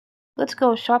Let's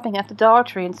go shopping at the Dollar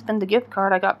Tree and spend the gift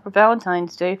card I got for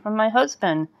Valentine's Day from my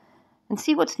husband and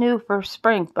see what's new for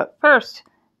spring. But first,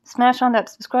 smash on that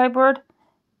subscribe word,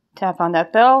 tap on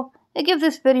that bell, and give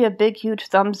this video a big huge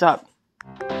thumbs up.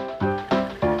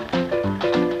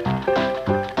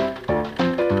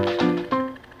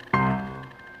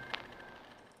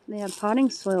 They have potting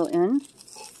soil in.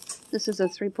 This is a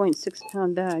 3.6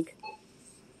 pound bag.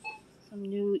 Some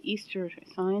new Easter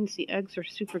signs. The eggs are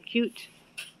super cute.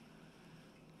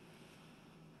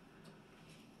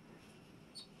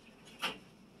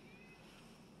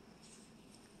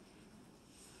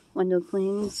 Window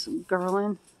clings,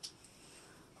 garland.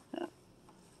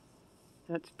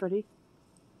 That's pretty.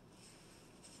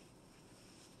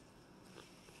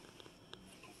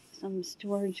 Some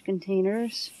storage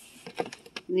containers.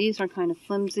 These are kind of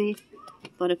flimsy,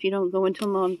 but if you don't go into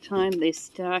them all the time, they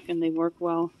stack and they work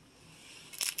well.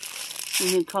 Some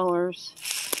new colors.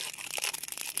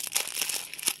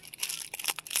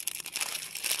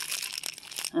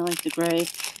 I like the gray.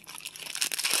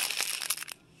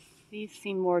 These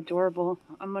seem more adorable.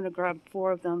 I'm going to grab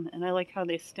 4 of them, and I like how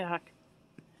they stack.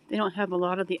 They don't have a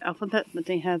lot of the alphabet, but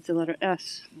they have the letter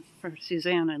S for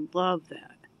Suzanne. I love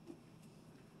that.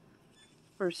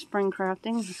 For spring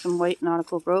crafting, some white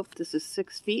nautical rope. This is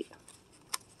 6 feet.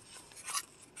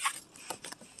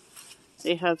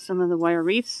 They have some of the wire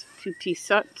wreaths, 2-piece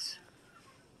sets.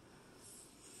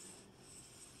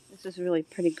 This is a really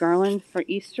pretty garland for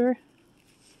Easter.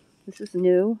 This is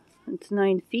new. It's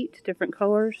 9 feet, different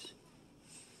colors.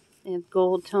 They have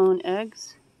gold tone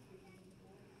eggs.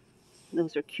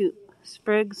 Those are cute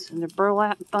sprigs, and they're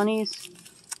burlap bunnies.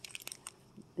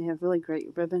 They have really great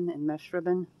ribbon and mesh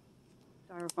ribbon.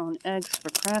 Styrofoam eggs for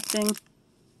crafting.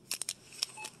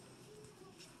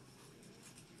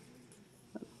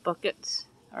 Buckets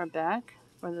are back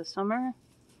for the summer.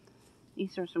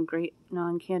 These are some great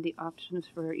non-candy options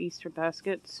for Easter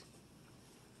baskets.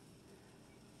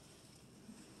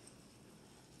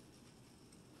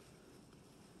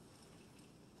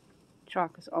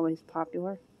 Chalk is always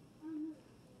popular.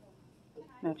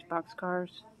 Matchbox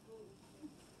cars.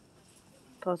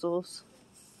 Puzzles.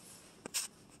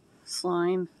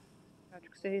 Slime.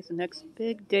 Patrick's Day is the next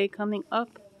big day coming up.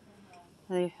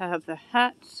 They have the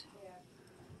hats.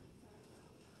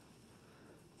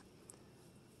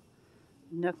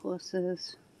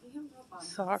 Necklaces.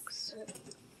 Socks.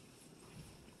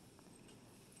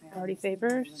 Party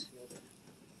favors.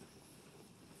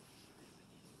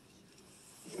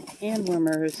 Hand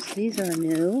warmers. These are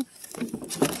new.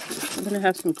 I'm going to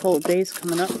have some cold days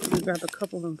coming up. I'm going to grab a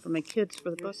couple of them for my kids for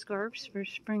the bus. Scarves for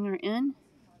spring are in.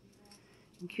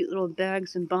 And cute little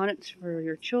bags and bonnets for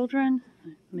your children.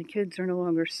 My kids are no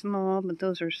longer small, but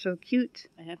those are so cute.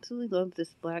 I absolutely love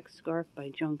this black scarf by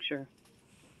Juncture.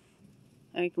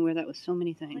 I can wear that with so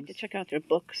many things. I like to check out their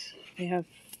books. They have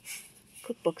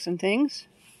cookbooks and things.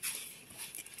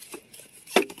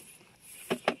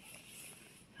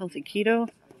 Healthy Keto.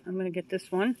 I'm going to get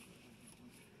this one.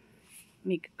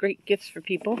 Make great gifts for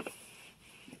people.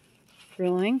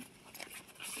 Grilling.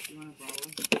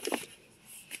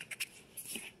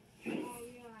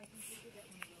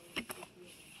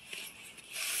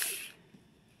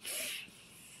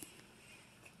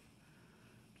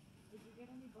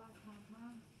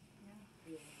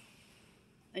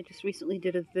 I just recently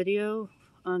did a video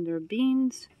on their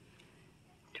beans.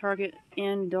 Target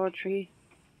and Dollar Tree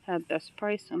have best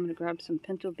price. I'm going to grab some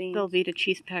pinto beans. Velveeta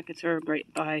cheese packets are a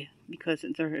great buy because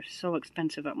they're so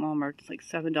expensive at Walmart. It's like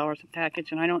 $7 a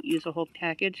package, and I don't use a whole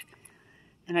package.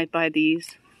 And I buy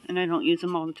these, and I don't use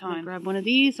them all the time. I'll grab one of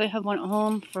these. I have one at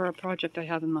home for a project I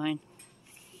have in mind.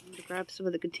 I'm going to grab some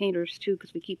of the containers too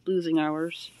because we keep losing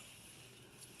ours.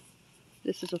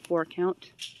 This is a 4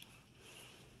 count.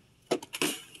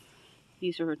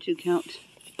 These are a 2 count.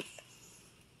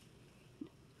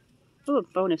 Oh,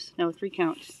 bonus. Now a 3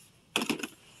 count.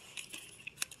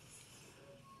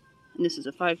 And this is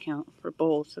a 5 count for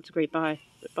bowls. That's a great buy.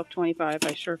 $1.25 by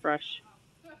SureFresh.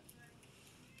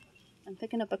 I'm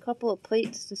picking up a couple of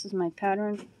plates. This is my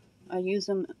pattern. I use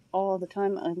them all the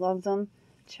time. I love them.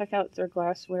 Check out their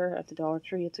glassware at the Dollar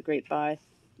Tree. It's a great buy.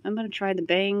 I'm going to try the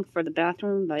Bang for the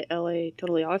bathroom by LA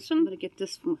Totally Awesome. I'm going to get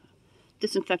this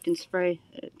disinfectant spray.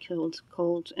 It kills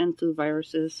colds and flu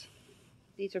viruses.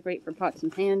 These are great for pots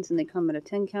and pans, and they come at a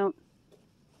 10 count.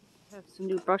 I have some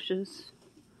new brushes.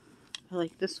 I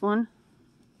like this one.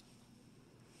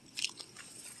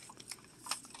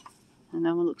 And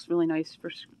that one looks really nice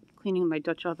for cleaning my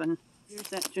Dutch oven. Here's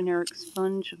that generic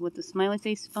sponge with the smiley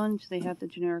face sponge. They have the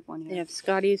generic one here. They have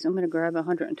Scotty's. I'm going to grab a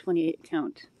 128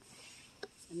 count.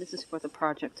 And this is for the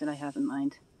project that I have in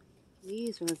mind.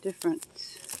 These are different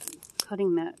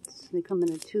cutting mats. They come in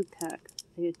a 2-pack.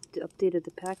 They updated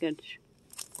the package.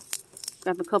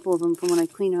 Grab a couple of them for when I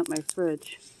clean out my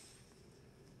fridge.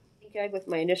 Guide with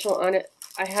my initial on it.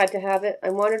 I had to have it. I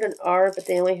wanted an R, but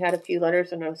they only had a few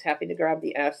letters, and I was happy to grab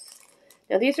the S.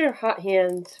 Now these are hot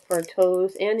hands for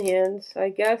toes and hands,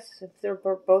 I guess, if they're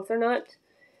both or not.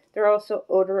 They're also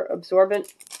odor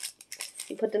absorbent.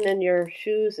 You put them in your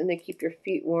shoes, and they keep your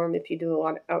feet warm if you do a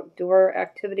lot of outdoor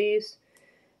activities.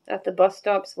 At the bus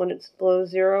stops when it's below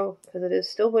 0, because it is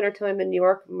still wintertime in New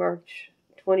York. March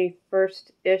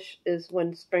 21st-ish is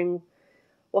when spring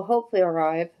will hopefully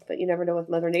arrive, but you never know with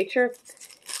Mother Nature.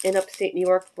 In upstate New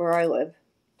York, where I live.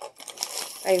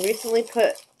 I recently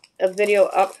put a video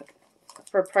up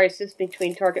for prices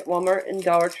between Target, Walmart, and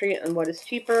Dollar Tree on what is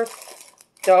cheaper.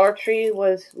 Dollar Tree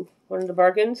was one of the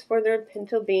bargains for their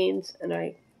pinto beans, and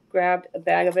I grabbed a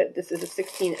bag of it. This is a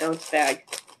 16-ounce bag.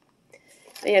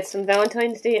 They had some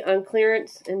Valentine's Day on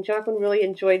clearance, and Jacqueline really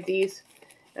enjoyed these,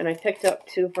 and I picked up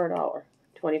 2 for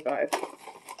 $1.25.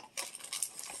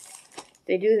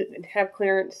 They do have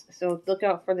clearance, so look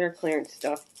out for their clearance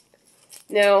stuff.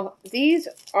 Now, these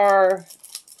are,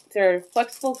 they're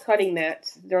flexible cutting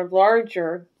mats. They're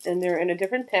larger, and they're in a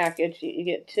different package. You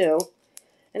get 2.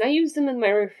 And I use them in my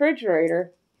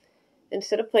refrigerator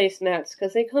instead of placemats,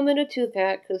 because they come in a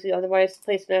 2-pack, because otherwise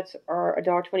placemats are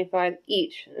 $1.25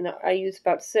 each. And I use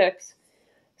about 6,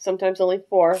 sometimes only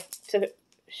 4, to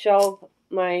shelve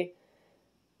my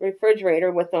refrigerator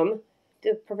with them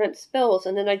to prevent spills,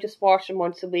 and then I just wash them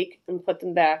once a week and put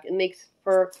them back. It makes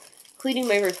for cleaning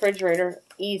my refrigerator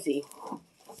easy.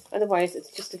 Otherwise,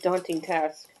 it's just a daunting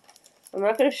task. I'm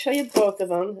not going to show you both of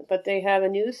them, but they have a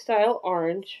new style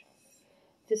orange.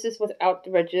 This is without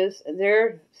the ridges.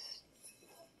 Their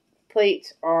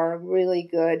plates are really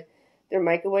good. They're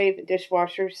microwave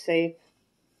dishwasher safe.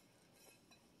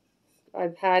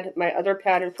 I've had my other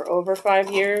pattern for over 5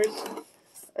 years.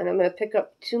 And I'm going to pick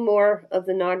up 2 more of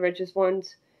the non-ridges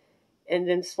ones and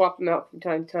then swap them out from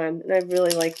time to time. And I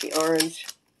really like the orange.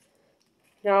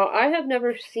 Now, I have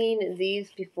never seen these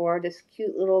before, this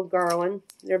cute little garland.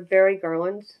 They're berry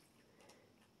garlands.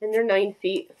 And they're 9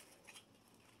 feet.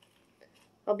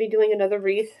 I'll be doing another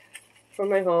wreath for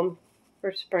my home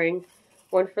for spring.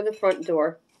 One for the front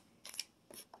door.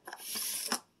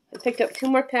 I picked up 2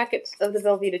 more packets of the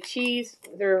Velveeta cheese.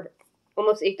 They're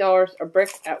almost $8 a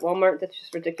brick at Walmart. That's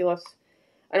just ridiculous.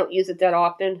 I don't use it that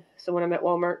often, so when I'm at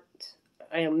Walmart,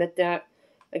 I omit that.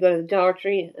 I go to the Dollar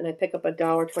Tree, and I pick up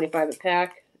 $1.25 a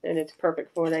pack, and it's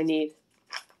perfect for what I need.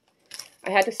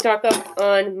 I had to stock up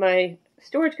on my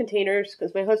storage containers,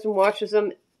 because my husband washes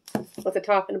them with the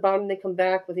top and the bottom. They come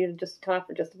back with either just the top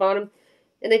or just the bottom,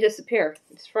 and they disappear.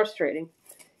 It's frustrating.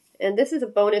 And this is a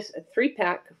bonus, a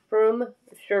 3-pack from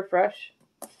SureFresh.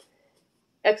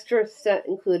 Extra set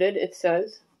included, it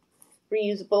says.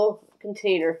 Reusable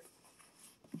container.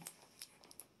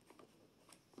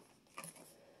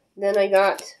 Then I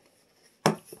got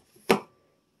the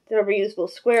reusable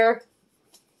square.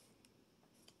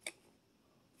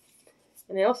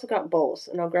 And I also got bowls,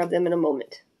 and I'll grab them in a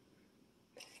moment.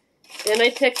 Then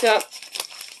I picked up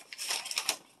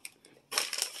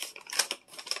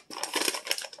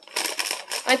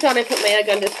I thought I put my egg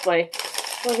on display.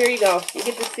 Well, here you go. You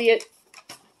get to see it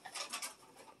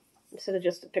instead of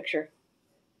just a picture.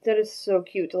 That is so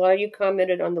cute. A lot of you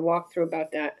commented on the walkthrough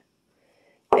about that.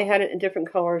 They had it in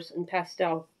different colors and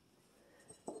pastel.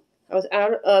 I was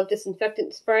out of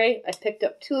disinfectant spray. I picked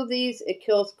up 2 of these. It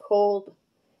kills cold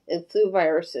and flu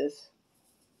viruses.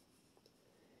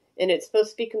 And it's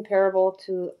supposed to be comparable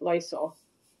to Lysol.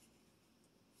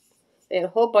 They had a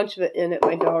whole bunch of it in at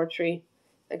my Dollar Tree.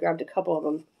 I grabbed a couple of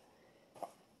them.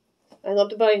 I love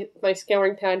to buy my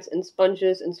scouring pads and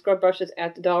sponges and scrub brushes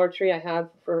at the Dollar Tree. I have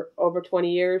for over 20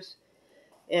 years.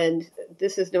 And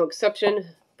this is no exception.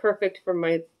 Perfect for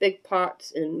my big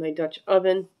pots in my Dutch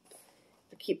oven.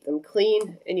 To keep them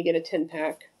clean. And you get a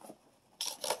 10-pack.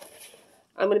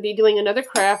 I'm going to be doing another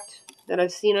craft that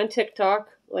I've seen on TikTok,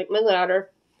 like my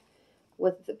ladder,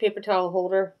 with the paper towel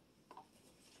holder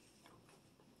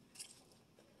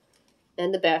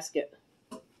and the basket.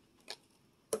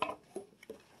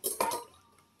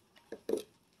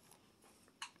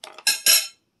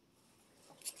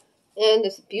 And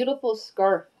this beautiful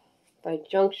scarf by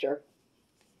Juncture.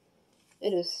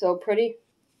 It is so pretty.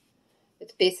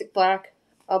 It's basic black.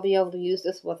 I'll be able to use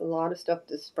this with a lot of stuff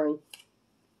this spring.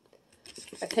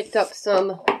 I picked up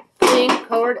some pink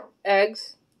colored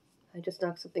eggs. I just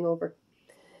knocked something over.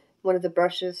 One of the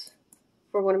brushes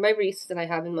for one of my wreaths that I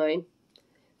have in mind.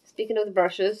 Speaking of the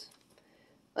brushes,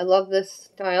 I love this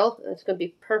style. It's going to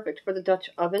be perfect for the Dutch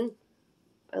oven.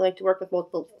 I like to work with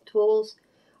multiple tools.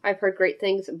 I've heard great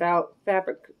things about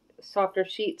fabric softener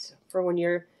sheets for when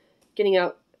you're getting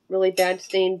out really bad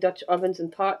stained Dutch ovens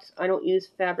and pots. I don't use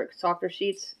fabric softener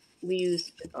sheets. We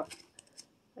use,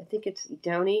 I think it's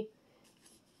Downy.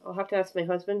 I'll have to ask my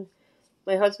husband.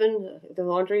 My husband, the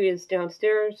laundry is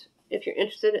downstairs. If you're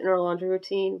interested in our laundry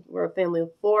routine, we're a family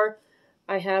of 4.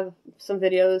 I have some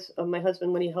videos of my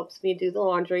husband when he helps me do the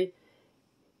laundry.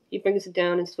 He brings it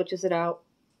down and switches it out,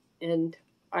 and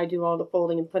I do all the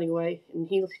folding and putting away, and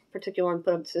he particularly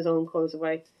puts his own clothes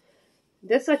away.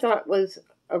 This I thought was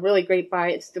a really great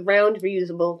buy. It's the round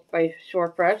reusable by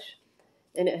Shore Fresh,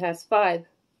 and it has 5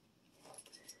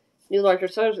 new larger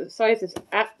sizes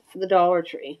at the Dollar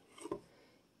Tree.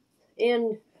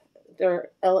 And their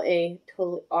LA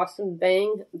Totally Awesome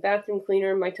Bang bathroom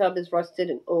cleaner. My tub is rusted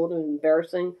and old and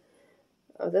embarrassing.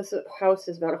 This house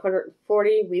is about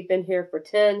 140. We've been here for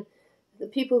 10. The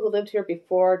people who lived here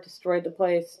before destroyed the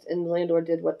place, and the landlord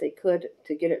did what they could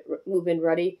to get it move-in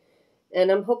ready.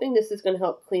 And I'm hoping this is going to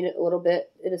help clean it a little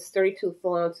bit. It is 32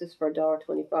 full ounces for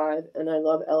 $1.25, and I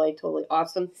love LA Totally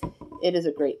Awesome. It is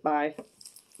a great buy.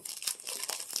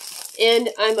 And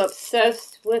I'm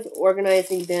obsessed with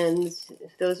organizing bins.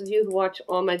 Those of you who watch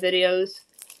all my videos,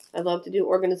 I love to do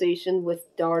organization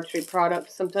with Dollar Tree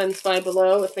products. Sometimes Five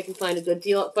Below, if I can find a good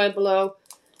deal at Five Below.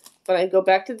 But I go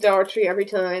back to the Dollar Tree every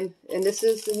time. And this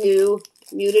is the new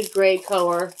muted gray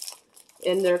color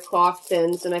in their cloth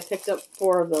bins. And I picked up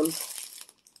 4 of them.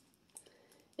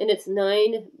 And it's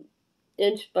 9"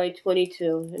 by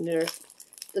 22. And they're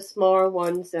the smaller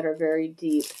ones that are very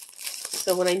deep.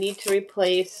 So when I need to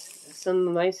replace some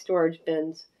of my storage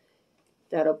bins,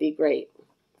 that'll be great.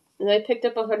 And I picked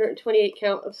up 128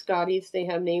 count of Scotties. They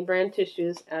have name brand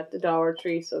tissues at the Dollar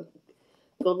Tree, so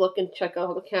go look and check out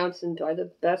all the counts and buy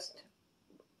the best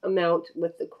amount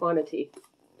with the quantity.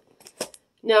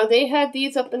 Now they had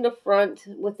these up in the front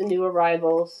with the new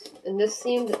arrivals, and this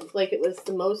seemed like it was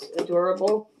the most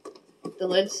adorable. The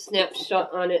lid snaps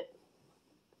shut on it,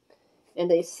 and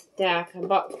they stack. I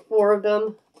bought 4 of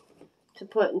them to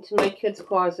put into my kids'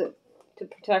 closet to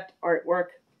protect artwork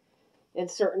and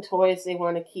certain toys they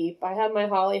want to keep. I have my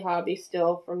Holly hobby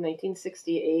still from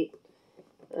 1968,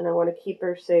 and I want to keep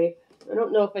her safe. I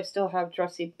don't know if I still have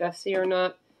Dressy Bessie or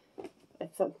not. I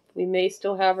thought we may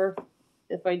still have her.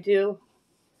 If I do,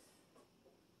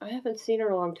 I haven't seen her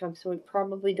in a long time, so we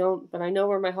probably don't, but I know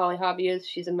where my Holly hobby is.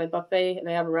 She's in my buffet, and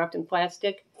I have her wrapped in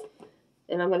plastic,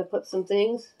 and I'm going to put some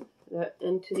things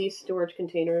into these storage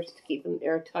containers to keep them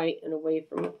airtight and away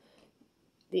from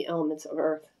the elements of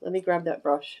earth. Let me grab that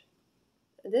brush.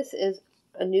 This is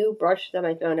a new brush that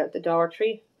I found at the Dollar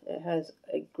Tree. It has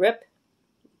a grip.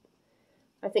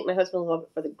 I think my husband will love it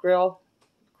for the grill,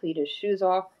 clean his shoes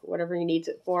off, whatever he needs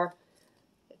it for.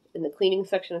 In the cleaning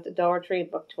section at the Dollar Tree,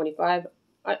 $1.25.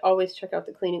 I always check out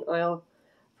the cleaning aisle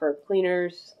for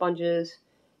cleaners, sponges,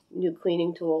 new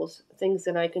cleaning tools, things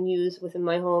that I can use within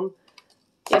my home.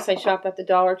 Yes, I shop at the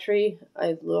Dollar Tree.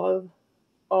 I love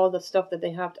all the stuff that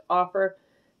they have to offer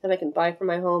that I can buy for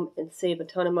my home and save a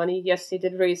ton of money. Yes, they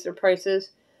did raise their prices,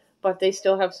 but they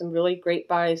still have some really great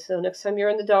buys. So next time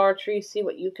you're in the Dollar Tree, see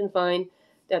what you can find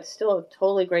that's still a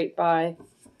totally great buy.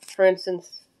 For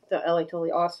instance, the LA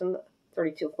Totally Awesome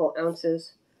 32 full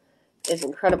ounces is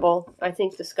incredible. I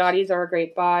think the Scotties are a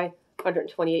great buy,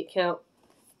 128 count.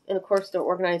 And of course, they're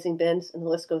organizing bins, and the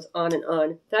list goes on and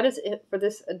on. That is it for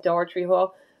this Dollar Tree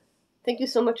haul. Thank you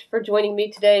so much for joining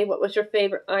me today. What was your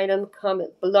favorite item?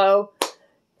 Comment below.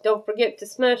 Don't forget to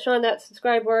smash on that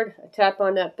subscribe word, tap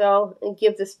on that bell, and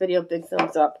give this video a big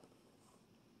thumbs up.